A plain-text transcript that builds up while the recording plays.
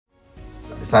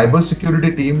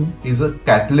cybersecurity team is a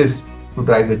catalyst to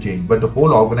drive the change, but the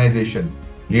whole organization,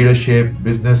 leadership,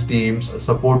 business teams,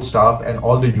 support staff, and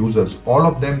all the users, all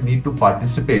of them need to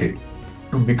participate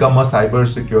to become a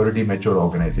cybersecurity mature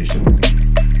organization.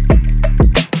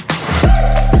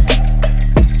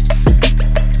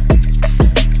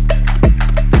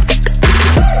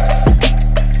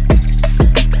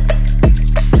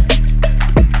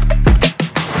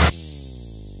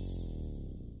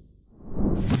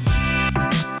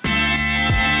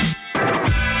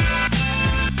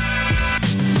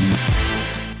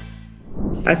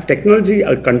 As technology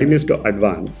continues to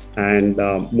advance and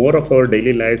more of our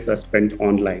daily lives are spent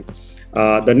online,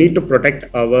 the need to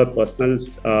protect our personal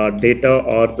data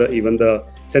or even the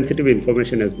sensitive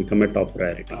information has become a top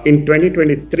priority. In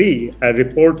 2023, a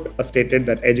report stated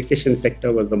that education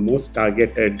sector was the most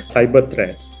targeted cyber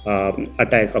threats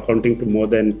attack, accounting to more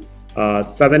than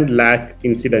 7 lakh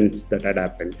incidents that had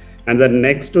happened. And then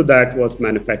next to that was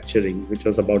manufacturing, which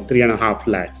was about 3.5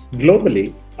 lakhs.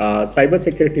 Globally,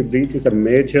 cybersecurity breach is a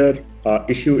major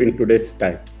issue in today's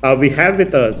time. We have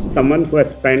with us someone who has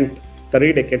spent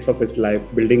 3 decades of his life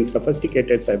building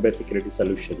sophisticated cybersecurity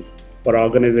solutions for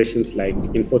organizations like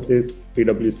Infosys,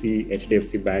 PwC,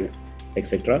 HDFC banks,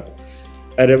 etc.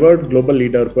 A revered global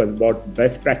leader who has brought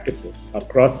best practices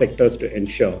across sectors to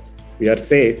ensure we are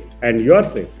safe and you are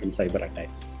safe from cyber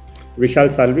attacks.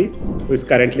 Vishal Salvi, who is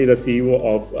currently the CEO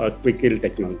of Quick Heal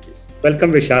Technologies.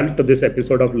 Welcome, Vishal, to this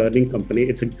episode of Learning Company.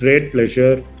 It's a great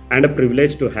pleasure and a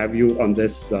privilege to have you on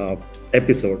this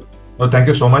episode. Well, thank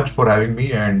you so much for having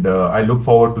me, and I look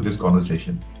forward to this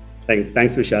conversation. Thanks,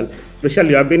 Vishal. Vishal,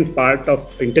 you have been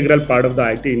integral part of the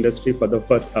IT industry for the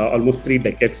first almost 3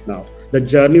 decades now. The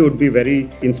journey would be very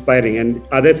inspiring. And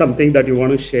are there something that you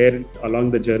want to share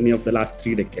along the journey of the last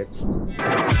 3 decades?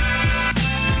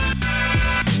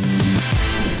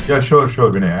 Yeah, sure,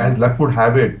 Vinay. As luck would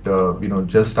have it,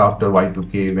 just after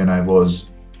Y2K, when I was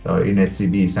in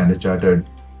SCB, Standard Chartered,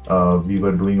 we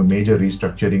were doing a major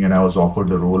restructuring, and I was offered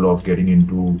the role of getting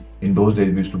into, in those days,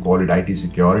 we used to call it IT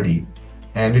security.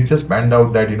 And it just panned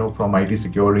out that, from IT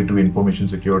security to information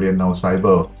security and now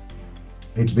cyber,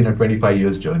 it's been a 25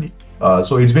 years journey.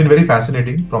 So it's been very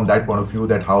fascinating from that point of view,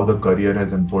 that how the career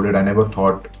has unfolded. I never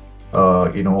thought,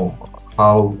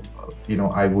 how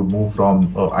I would move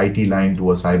from a IT line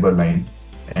to a cyber line,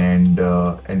 and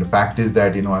the fact is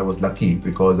that I was lucky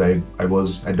because I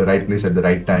was at the right place at the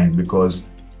right time, because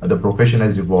the profession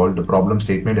has evolved, the problem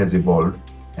statement has evolved,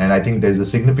 and I think there's a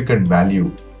significant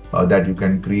value that you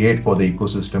can create for the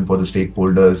ecosystem, for the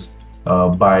stakeholders,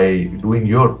 by doing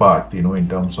your part, in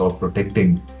terms of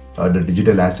protecting the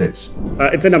digital assets.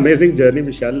 It's an amazing journey,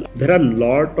 Vishal. There are a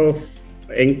lot of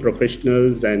young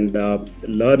professionals and young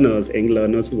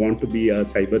learners who want to be a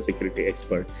cybersecurity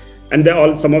expert, and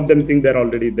some of them think they're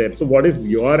already there. So what is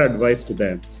your advice to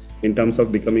them in terms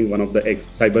of becoming one of the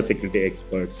cybersecurity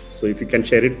experts? So if you can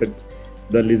share it with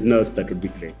the listeners, that would be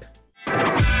great.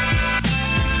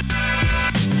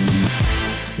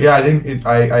 Yeah, I think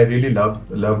I really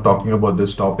love talking about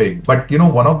this topic. But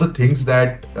one of the things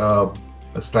that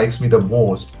strikes me the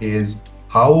most is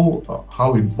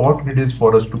how important it is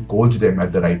for us to coach them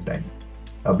at the right time,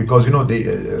 because it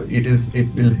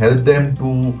will help them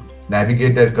to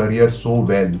navigate their career so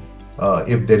well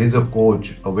if there is a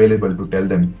coach available to tell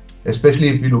them. Especially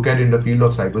if you look at in the field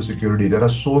of cybersecurity, there are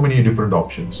so many different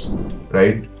options,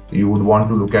 right? You would want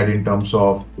to look at in terms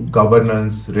of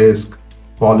governance, risk,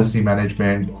 policy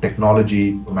management,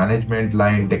 technology management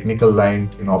line, technical line,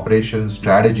 in operations,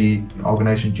 strategy,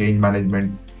 organization change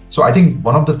management. So I think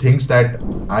one of the things that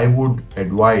I would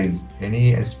advise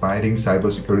any aspiring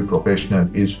cybersecurity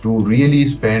professional is to really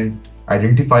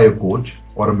identify a coach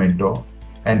or a mentor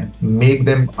and make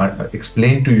them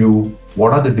explain to you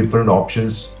what are the different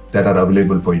options that are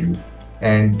available for you.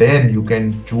 And then you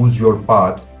can choose your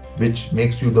path, which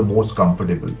makes you the most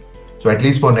comfortable. So at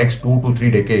least for next 2 to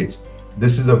 3 decades,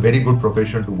 this is a very good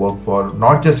profession to work for,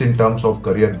 not just in terms of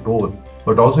career growth,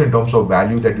 but also in terms of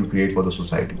value that you create for the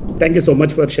society. Thank you so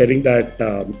much for sharing that,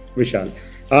 Vishal.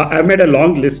 I've made a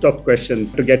long list of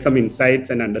questions to get some insights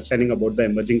and understanding about the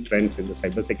emerging trends in the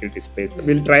cybersecurity space.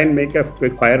 We'll try and make a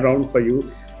quick fire round for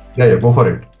you. Yeah, go for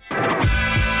it.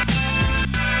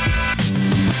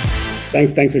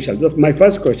 Thanks, Vishal. So my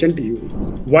first question to you,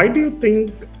 why do you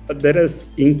think there is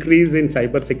increase in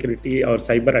cybersecurity or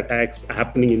cyber attacks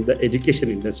happening in the education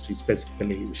industry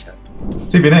specifically, Vishal?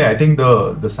 See, Vinay, I think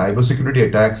the cybersecurity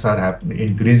attacks are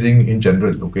increasing in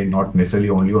general, okay, not necessarily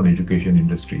only on education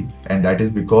industry. And that is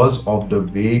because of the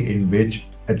way in which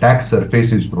attack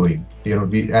surface is growing.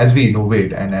 As we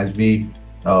innovate and as we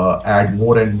add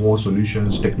more and more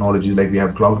solutions, technologies like we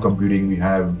have cloud computing, we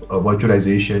have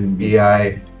virtualization,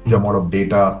 AI, huge amount of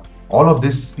data. All of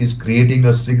this is creating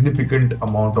a significant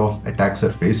amount of attack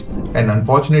surface. And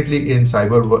unfortunately, in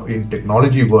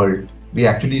technology world, we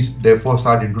actually therefore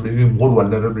start introducing more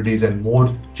vulnerabilities and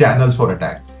more channels for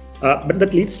attack. But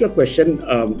that leads to a question.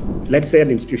 Let's say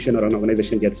an institution or an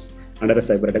organization gets under a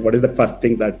cyber attack. What is the first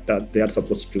thing that they are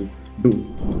supposed to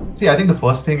do? See, I think the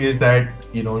first thing is that,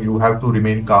 you have to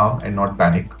remain calm and not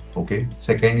panic. Okay.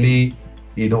 Secondly,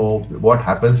 what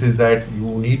happens is that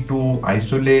you need to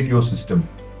isolate your system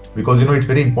because, it's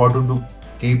very important to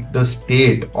keep the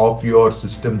state of your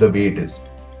system the way it is.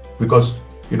 Because,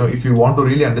 if you want to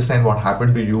really understand what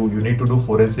happened to you, you need to do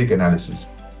forensic analysis.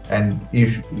 And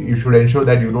you should ensure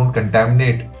that you don't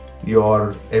contaminate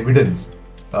your evidence,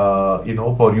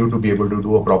 for you to be able to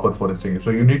do a proper forensic. So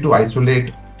you need to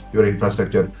isolate your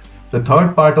infrastructure. The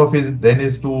third part of it then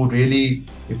is to really,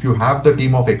 if you have the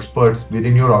team of experts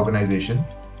within your organization,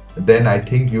 then I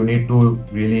think you need to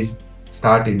really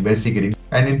start investigating.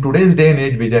 And in today's day and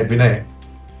age, Vinay,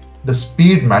 the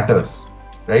speed matters,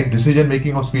 right? Decision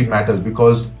making of speed matters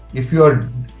because if you are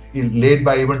late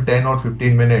by even 10 or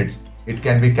 15 minutes, it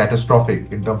can be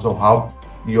catastrophic in terms of how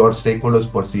your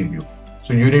stakeholders perceive you.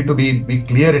 So you need to be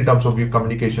clear in terms of your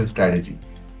communication strategy.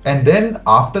 And then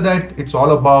after that, it's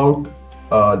all about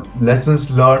lessons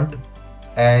learned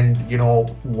and,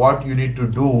 what you need to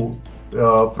do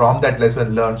from that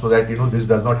lesson learned so that, this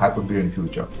does not happen to you in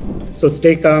future. So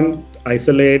stay calm,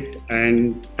 isolate,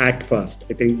 and act fast.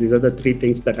 I think these are the three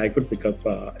things that I could pick up,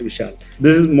 Vishal.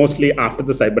 This is mostly after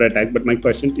the cyber attack, but my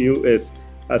question to you is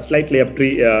slightly a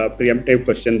preemptive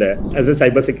question there. As a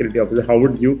cybersecurity officer, how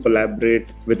would you collaborate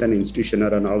with an institution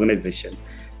or an organization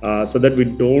so that we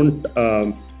don't,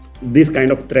 these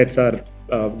kind of threats are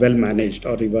well managed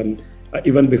or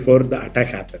even before the attack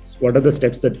happens? What are the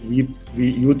steps that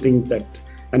you think that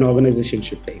an organization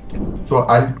should take? So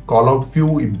I'll call out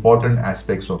few important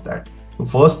aspects of that. The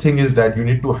first thing is that you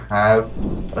need to have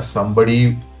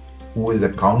somebody who is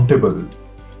accountable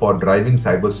for driving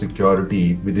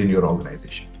cybersecurity within your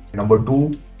organization. Number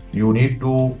two, you need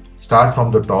to start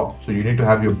from the top. So you need to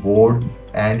have your board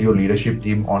and your leadership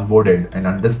team onboarded and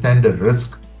understand the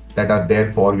risks that are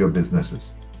there for your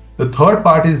businesses. The third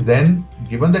part is then,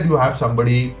 given that you have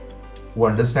somebody who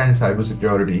understands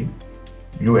cybersecurity,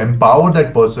 you empower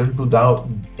that person to now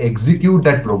execute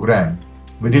that program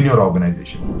within your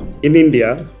organization. In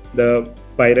India, the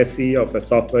piracy of a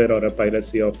software or a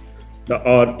piracy of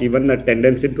or even the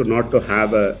tendency to not to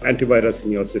have an antivirus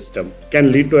in your system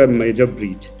can lead to a major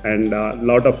breach, and a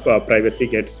lot of privacy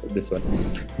gets this one.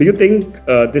 Do you think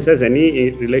this has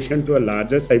any relation to a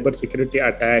larger cybersecurity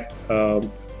attack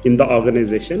in the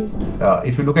organization?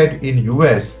 If you look at in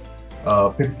US,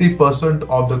 50%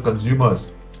 of the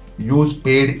consumers use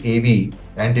paid AV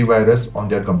antivirus on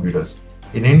their computers.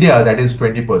 In India, that is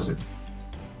 20%.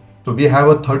 So we have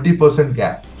a 30%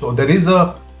 gap. So there is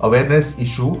a awareness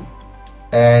issue.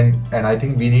 And I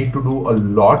think we need to do a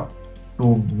lot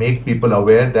to make people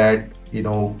aware that,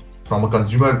 from a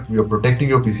consumer, you're protecting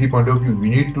your PC point of view, you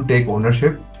need to take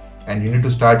ownership and you need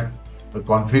to start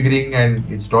configuring and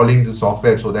installing the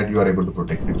software so that you are able to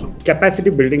protect it. So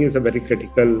capacity building is a very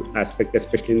critical aspect,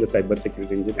 especially in the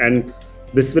cybersecurity engine, and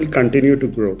this will continue to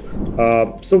grow.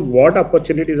 So what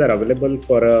opportunities are available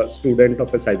for a student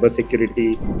of a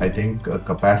cybersecurity? I think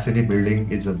capacity building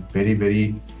is a very,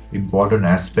 very important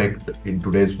aspect in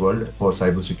today's world for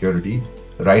cybersecurity.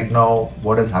 Right now,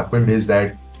 what has happened is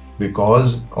that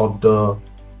because of the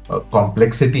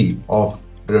complexity of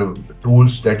the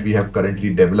tools that we have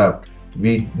currently developed,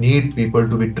 we need people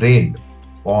to be trained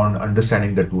on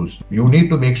understanding the tools. You need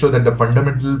to make sure that the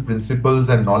fundamental principles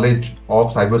and knowledge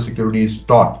of cybersecurity is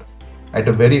taught at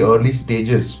a very early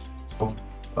stages of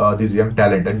this young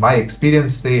talent. And my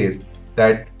experience says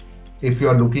that if you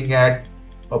are looking at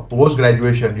a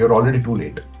post-graduation, you're already too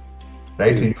late,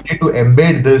 right? So you need to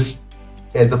embed this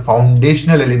as a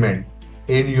foundational element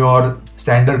in your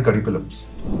standard curriculums.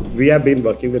 We have been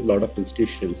working with a lot of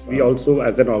institutions. We also,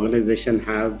 as an organization,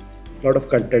 have a lot of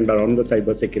content around the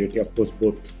cybersecurity, of course,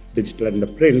 both digital and the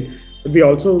print. But we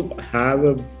also have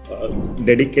a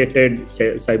dedicated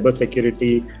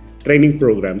cybersecurity training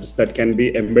programs that can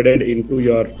be embedded into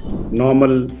your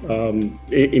normal,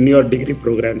 in your degree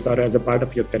programs or as a part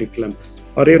of your curriculum.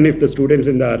 Or even if the students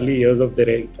in the early years of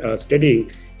their studying,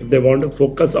 if they want to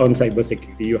focus on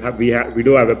cybersecurity, we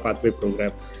do have a pathway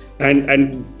program.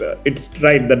 And it's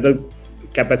right that the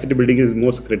capacity building is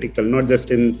most critical, not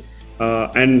just in,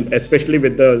 and especially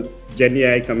with the Gen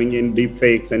AI coming in, deep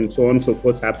fakes and so on and so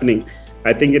forth happening.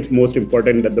 I think it's most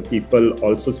important that the people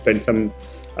also spend some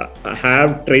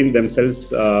have trained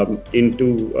themselves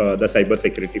into the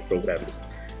cybersecurity programs.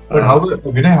 But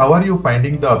Vinay, how are you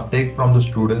finding the uptake from the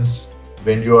students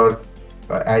when you are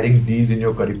adding these in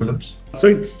your curriculums? So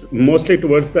it's mostly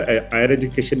towards the higher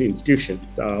education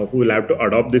institutions who will have to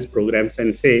adopt these programs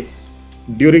and say,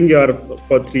 during your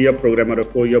for 3-year program or a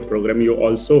 4-year program, you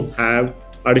also have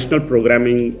additional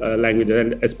programming languages,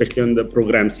 and especially on the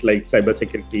programs like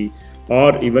cybersecurity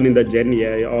or even in the Gen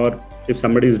AI, or if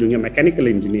somebody is doing a mechanical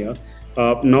engineer.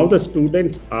 Now the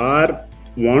students are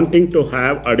wanting to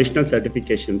have additional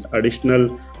certifications,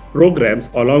 additional programs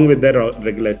along with their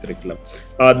regular curriculum.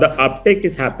 The uptake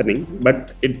is happening,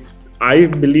 but I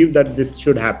believe that this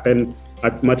should happen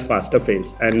at much faster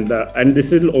pace, and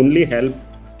this will only help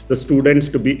the students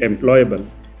to be employable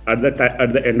at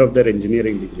the end of their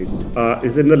engineering degrees.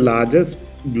 Is in the largest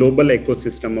global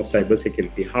ecosystem of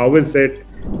cybersecurity. How is it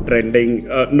trending?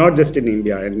 Not just in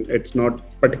India, and it's not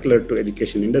particular to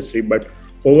education industry, but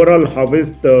overall, how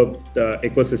is the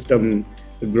ecosystem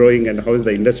growing and how is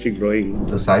the industry growing?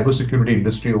 The cybersecurity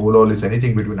industry overall is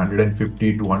anything between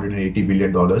 150 to 180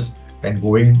 billion dollars and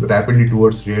going rapidly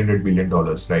towards 300 billion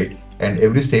dollars, right? And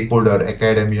every stakeholder,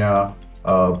 academia,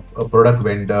 product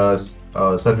vendors,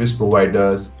 service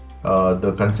providers,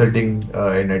 the consulting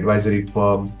and advisory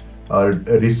firm,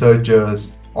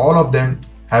 researchers, all of them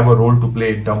have a role to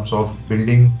play in terms of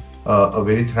building a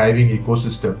very thriving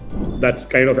ecosystem. That's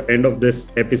kind of end of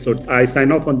this episode. I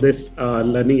sign off on this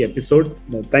learning episode.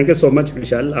 Thank you so much,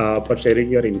 Vishal, for sharing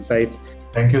your insights.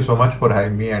 Thank you so much for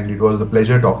having me, and it was a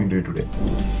pleasure talking to you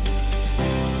today.